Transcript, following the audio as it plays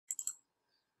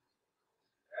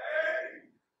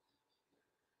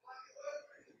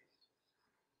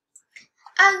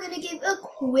I'm gonna give a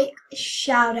quick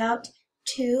shout out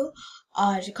to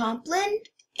Audrey Complin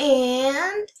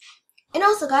and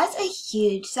also guys, a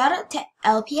huge shout out to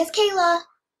LPS Kayla.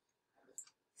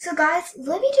 So guys,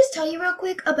 let me just tell you real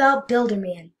quick about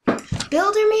Builderman.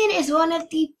 Builderman is one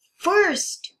of the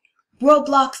first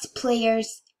Roblox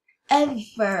players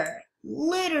ever.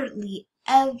 Literally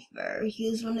ever. He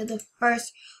was one of the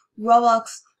first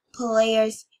Roblox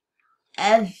players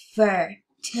ever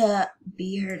to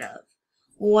be heard of.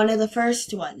 One of the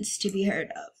first ones to be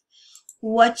heard of.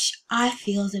 Which I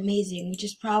feel is amazing, which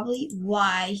is probably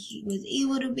why he was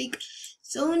able to make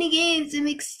so many games and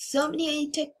make so many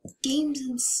high-tech games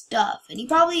and stuff. And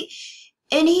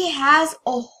he has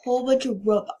a whole bunch of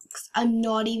Robux. I'm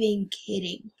not even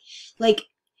kidding. Like,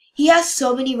 he has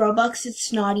so many Robux,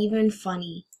 it's not even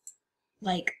funny.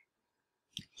 Like,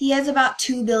 he has about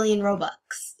 2 billion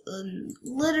Robux.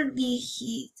 Literally,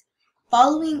 he's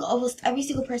following almost every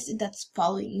single person that's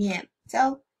following him.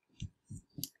 So,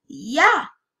 yeah.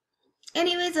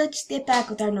 Anyways, let's get back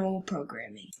with our normal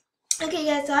programming. Okay,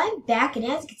 guys, so I'm back, and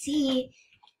as you can see,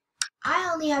 I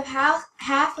only have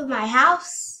half of my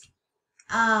house.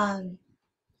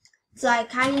 So I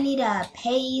kind of need to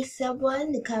pay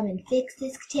someone to come and fix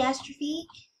this catastrophe.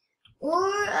 Or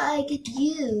I could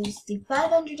use the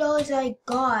 $500 I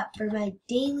got for my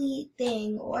daily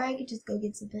thing, or I could just go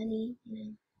get some money, you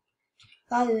know.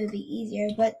 Probably would be easier,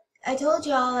 but I told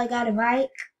y'all I got a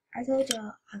bike.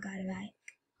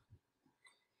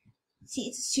 See,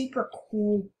 it's a super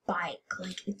cool bike.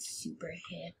 Like, it's super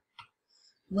hip.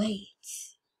 Wait.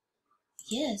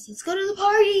 Yes, let's go to the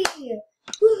party.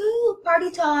 Woohoo,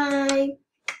 party time.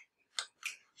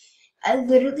 I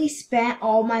literally spent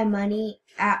all my money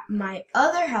at my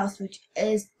other house, which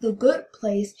is the Good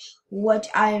Place, which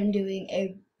I am doing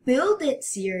a Build It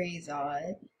series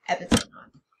on, episode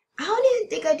on. I don't even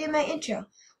think I did my intro.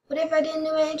 What if I didn't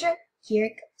do my intro? Here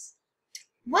it goes.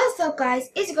 What's up, guys?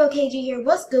 It's your girl KJ here.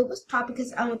 What's good? What's poppin'?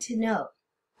 Because I want to know.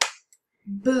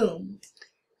 Boom.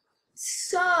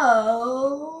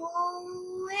 So,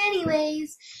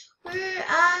 anyways,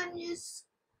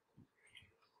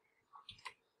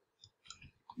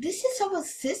 this is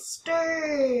someone's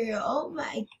sister. Oh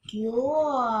my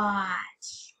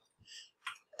gosh.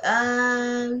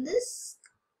 This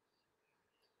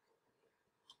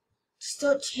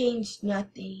still changed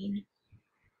nothing.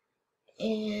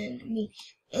 And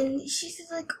she says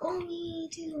like, oh, me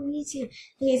too.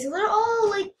 Okay, so they're all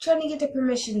like trying to get their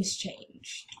permissions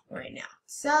changed right now.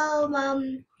 So,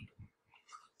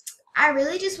 I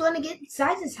really just want to get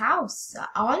inside this house.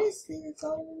 Honestly, that's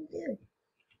all I want to do.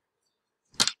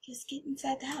 Just get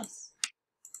inside the house.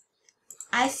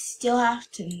 I still have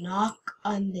to knock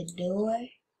on the door.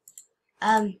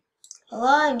 Hello,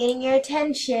 I'm getting your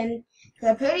attention. Cause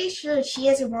I'm pretty sure she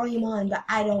has her volume on, but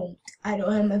I don't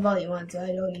have my volume on, so I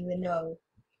don't even know.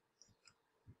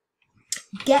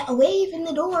 Get away from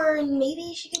the door, and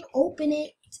maybe she can open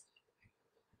it.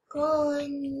 Go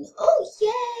on. Oh,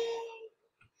 yay!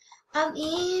 I'm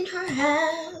in her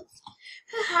house.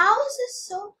 Her house is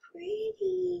so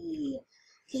pretty.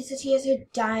 Okay, so here's her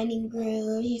dining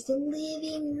room. Here's the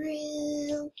living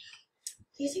room.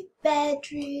 Here's her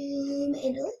bedroom.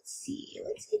 And let's see,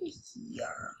 what's in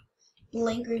here?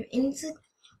 Blank room. And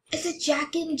it's a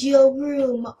Jack and Jill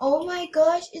room. Oh my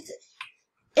gosh, it's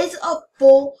a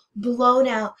full blown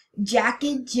out Jack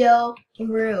and Jill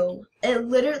room. It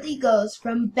literally goes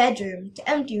from bedroom to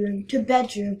empty room to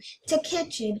bedroom to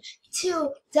kitchen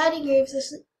to dining room. So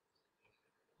did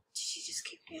she just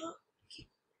kick me out?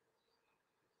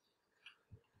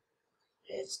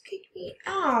 Just kick me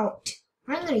out.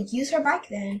 I'm gonna use her bike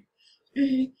then.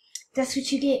 That's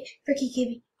what you get for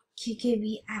kicking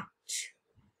me out.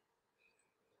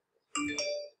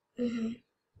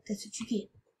 That's what you get.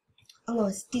 I'm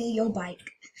gonna steal your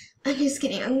bike. I'm just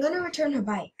kidding. I'm gonna return her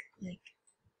bike, like,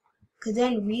 cause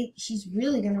then she's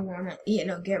really gonna wanna,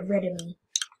 get rid of me,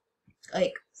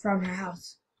 like, from her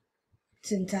house,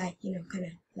 since I, kind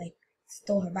of like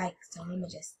stole her bike. So I'm gonna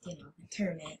just,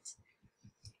 return it.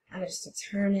 I'm gonna just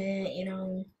return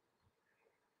it,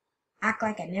 act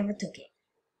like I never took it.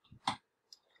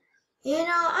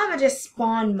 I'm gonna just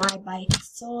spawn my bike,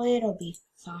 so it'll be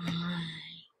fine.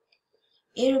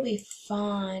 It'll be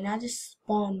fine. I just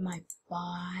spawned my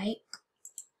bike.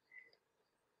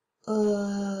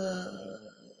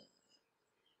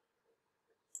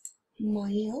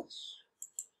 What else?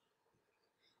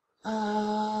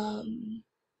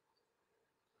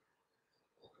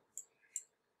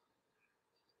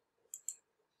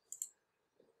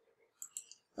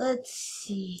 Let's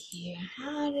see here.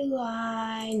 How do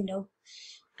I? Nope.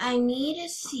 I need to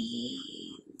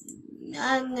see.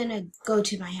 I'm gonna go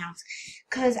to my house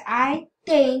because I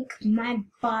think my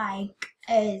bike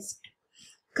is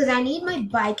because I need my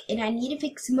bike and I need to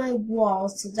fix my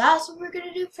walls. So that's what we're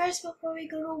gonna do first before we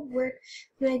go to work.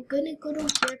 When I'm gonna go to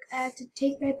work, I have to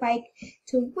take my bike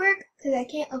to work because I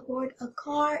can't afford a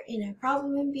car and I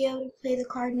probably wouldn't be able to pay the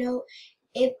car note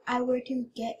if I were to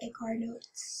get a car note.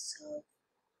 So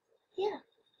yeah.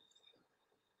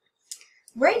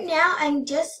 Right now, I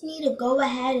just need to go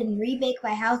ahead and remake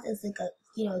my house as like a,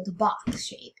 the box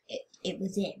shape it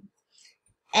was in.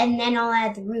 And then I'll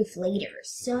add the roof later.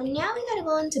 So now we gotta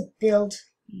go into build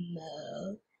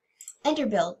mode. Enter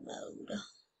build mode.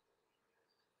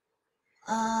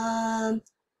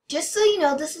 Just so you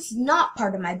know, this is not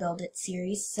part of my Build It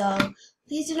series. So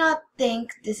please do not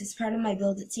think this is part of my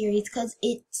Build It series because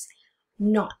it's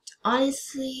not.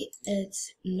 Honestly,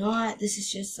 it's not. This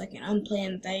is just like an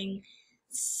unplanned thing.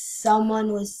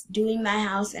 Someone was doing my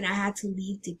house and I had to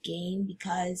leave the game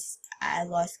because I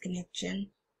lost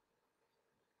connection.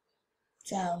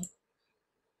 So,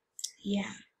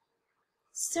 yeah.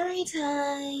 Story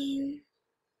time.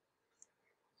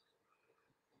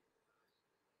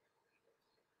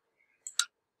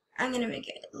 I'm gonna make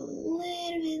it a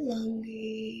little bit longer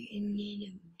and then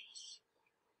I'm gonna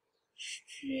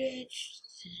stretch.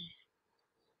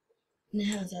 And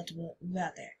how's that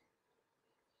about there?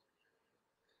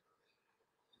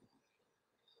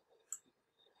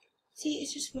 See,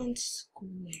 it's just one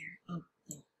square. Oh.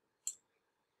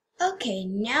 Okay,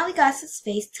 now we got some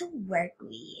space to work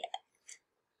with.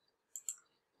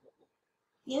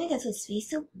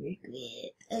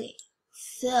 Okay,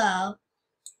 so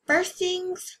first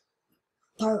things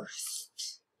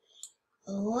first.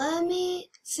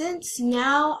 Since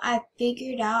now I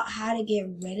figured out how to get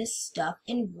rid of stuff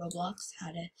in Roblox,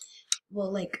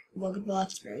 welcome to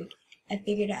Bloxburg. I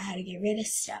figured out how to get rid of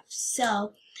stuff.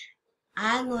 So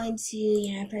I'm going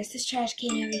to, press this trash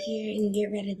can over here and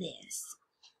get rid of this.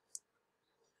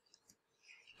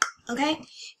 Okay?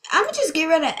 I'm gonna just get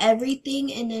rid of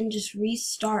everything and then just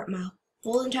restart my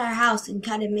whole entire house and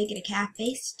kind of make it a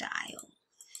cafe style.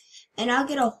 And I'll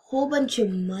get a whole bunch of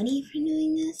money for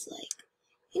doing this. Like,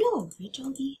 you know how rich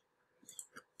I'll be?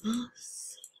 Like, oh,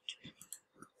 so much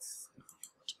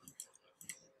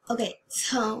money. Okay,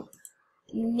 so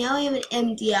now we have an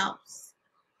empty house.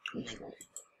 Oh my god.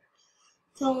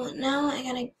 So now I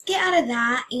gotta get out of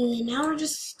that, and now we're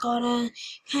just gonna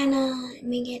kind of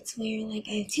make it to where, like,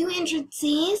 I have two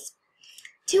entrances.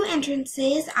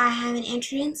 I have an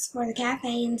entrance for the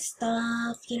cafe and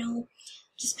stuff,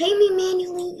 Just pay me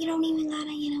manually. You don't even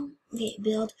gotta, Okay,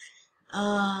 build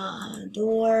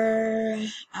door.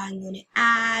 I'm gonna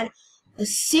add a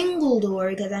single door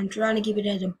because I'm trying to keep it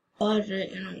as a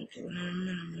budget,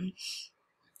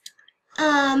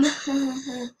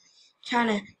 trying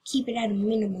to keep it at a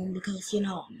minimum because, I'm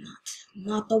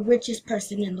not the richest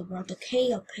person in the world,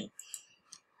 okay?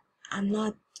 I'm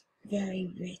not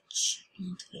very rich.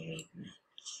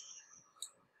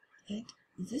 Okay?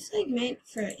 Is this, like, meant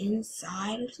for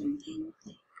inside or something?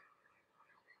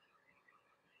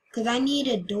 Because I need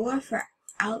a door for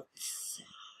outside.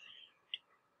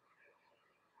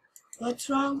 What's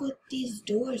wrong with these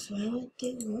doors? Why don't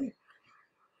they work?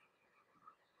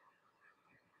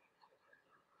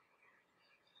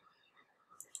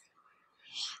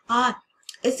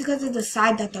 It's because of the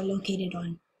side that they're located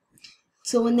on.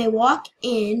 So when they walk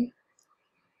in,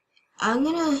 I'm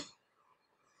gonna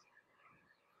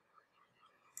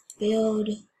build,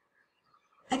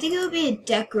 I think it would be a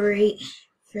decorate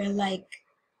for like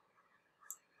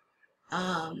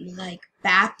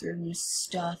bathroom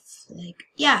stuff. Like,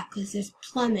 yeah, because there's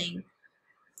plumbing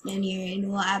down here, and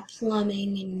we'll add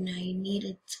plumbing, and I need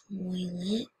a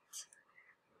toilet.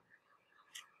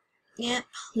 Yep,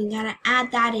 we gotta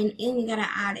add that in, and we gotta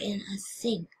add in a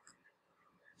sink.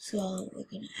 So we're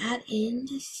gonna add in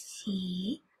the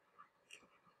sink.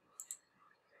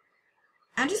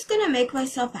 I'm just gonna make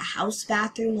myself a house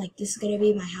bathroom. Like, this is gonna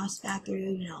be my house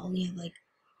bathroom, and I'll only have like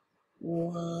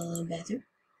one bathroom.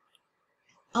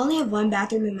 I only have one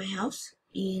bathroom in my house,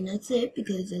 and that's it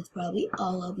because that's probably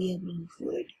all I'll be able to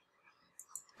afford.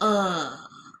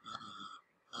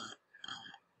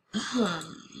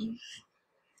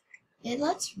 And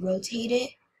let's rotate it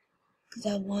because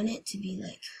I want it to be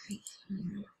like right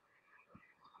here.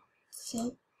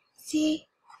 So, see,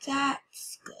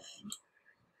 that's good.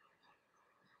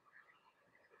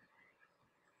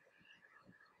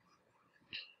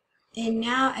 And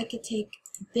now I could take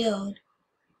build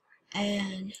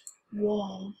and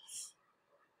walls.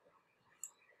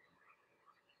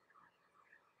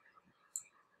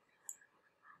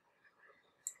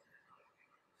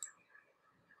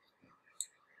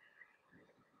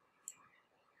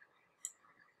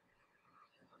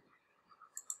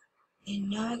 And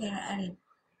now I gotta add a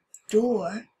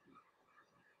door.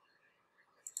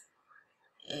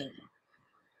 And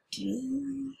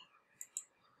do.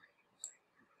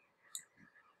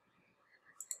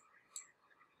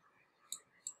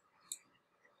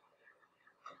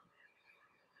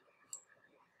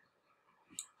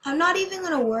 I'm not even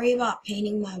gonna worry about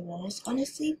painting my walls,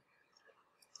 honestly.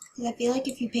 Because I feel like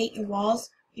if you paint your walls,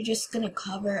 you're just gonna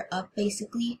cover up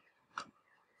basically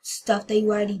stuff that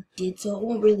you already did, so it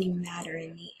won't really matter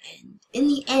in the end. In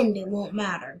the end, it won't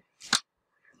matter.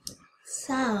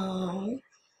 So,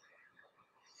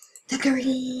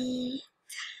 decorate.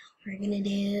 We're gonna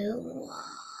do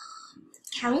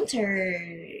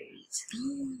counters.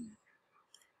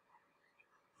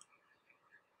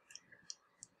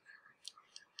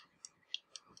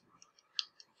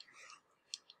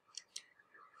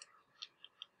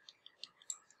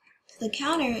 The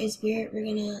counter is where we're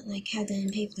gonna like have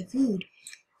them pay for the food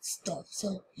stuff.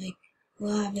 So like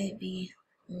we'll have it be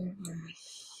over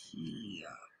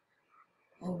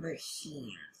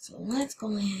here. So let's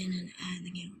go ahead and add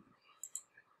the counter.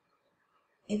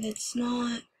 If it's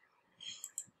not,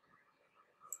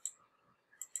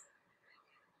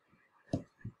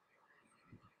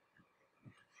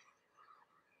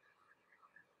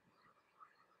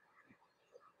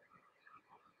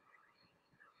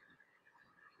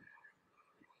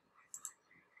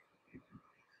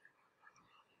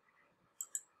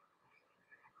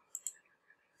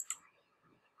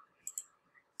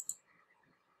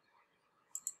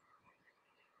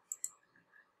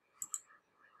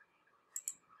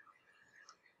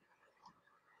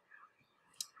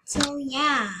 so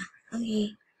yeah,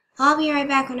 okay. I'll be right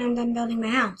back when I'm done building my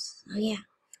house. Oh yeah.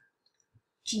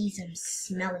 Jeez, I'm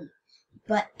smelly.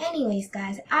 But anyways,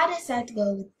 guys, I decided to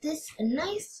go with this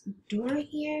nice door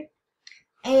here.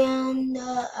 And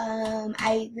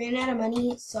I ran out of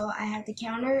money, so I have the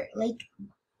counter like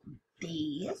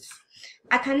this.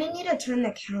 I kind of need to turn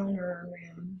the counter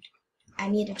around. I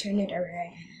need to turn it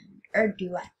around. Or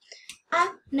do I?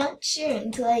 I'm not sure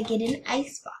until I get an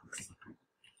icebox.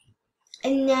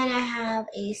 And then I have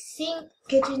a sink,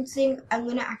 kitchen sink. I'm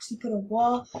going to actually put a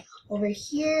wall over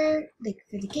here, like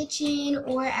for the kitchen.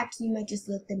 Or actually might just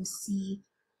let them see,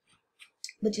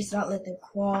 but just not let them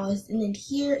cross. And then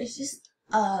here is just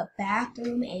a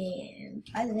bathroom. And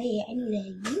by the way, I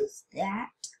need to use that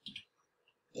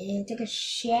and take a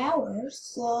shower.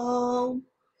 So,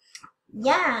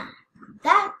 yeah,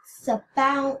 that's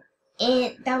about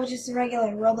it. That was just a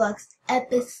regular Roblox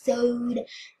episode,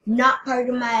 not part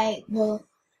of my, well,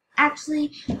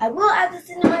 actually, I will add this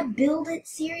into my Build It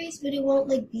series, but it won't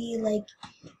like be like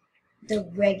the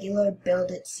regular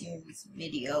Build It series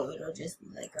video. It'll just be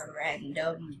like a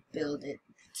random Build It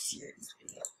series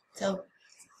video. So,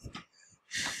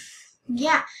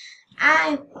 yeah,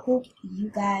 I hope you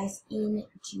guys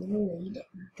enjoyed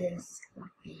this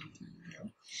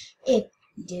video. If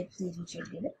you did, please make sure to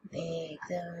give it a big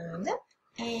thumbs up,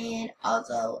 and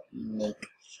also make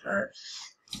sure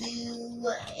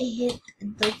to hit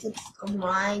the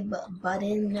subscribe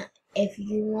button if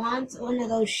you want one of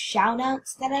those shout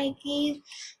outs that I gave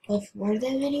before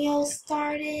the video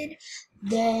started.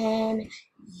 Then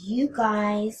you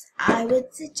guys, I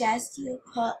would suggest you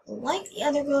put, like the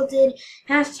other girl did,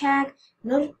 hashtag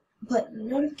put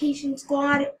notification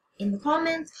squad in the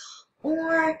comments,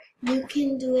 or you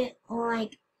can do it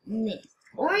like this.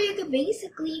 Or you could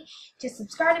basically just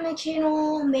subscribe to my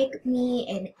channel, make me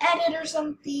an edit or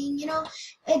something, you know.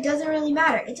 It doesn't really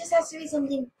matter. It just has to be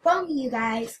something from you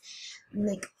guys,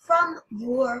 like from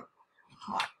your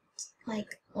heart.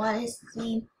 Like,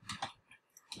 honestly,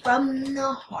 from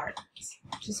the heart.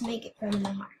 Just make it from the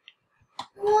heart.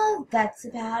 Well, that's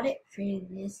about it for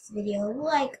this video.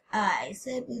 Like I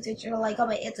said, please make sure to like,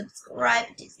 comment, and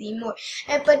subscribe to see more.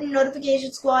 And put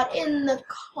notification squad in the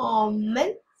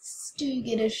comments to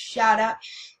get a shout out,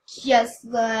 just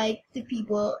like the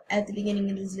people at the beginning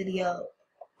of this video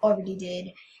already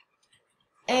did.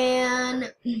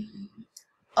 And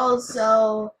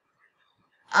also,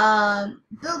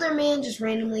 Builderman just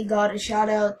randomly got a shout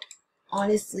out,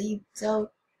 honestly.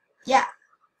 So, yeah.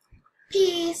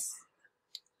 Peace.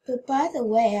 But by the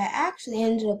way, I actually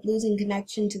ended up losing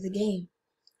connection to the game.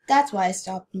 That's why I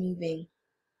stopped moving.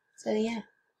 So yeah,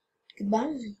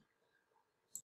 goodbye.